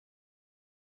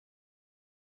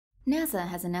NASA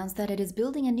has announced that it is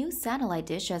building a new satellite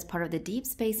dish as part of the Deep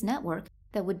Space Network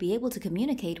that would be able to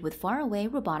communicate with faraway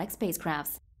robotic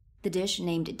spacecrafts. The dish,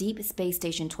 named Deep Space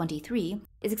Station 23,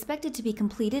 is expected to be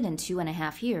completed in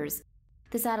 2.5 years.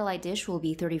 The satellite dish will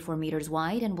be 34 meters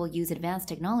wide and will use advanced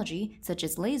technology such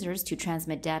as lasers to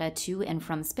transmit data to and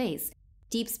from space.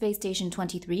 Deep Space Station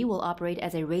 23 will operate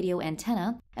as a radio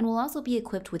antenna and will also be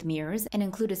equipped with mirrors and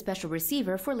include a special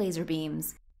receiver for laser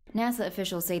beams. NASA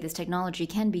officials say this technology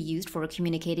can be used for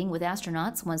communicating with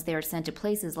astronauts once they are sent to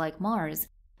places like Mars.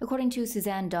 According to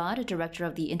Suzanne Dodd, director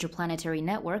of the Interplanetary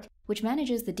Network, which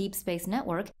manages the Deep Space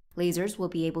Network, lasers will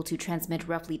be able to transmit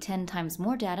roughly 10 times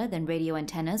more data than radio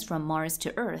antennas from Mars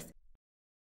to Earth.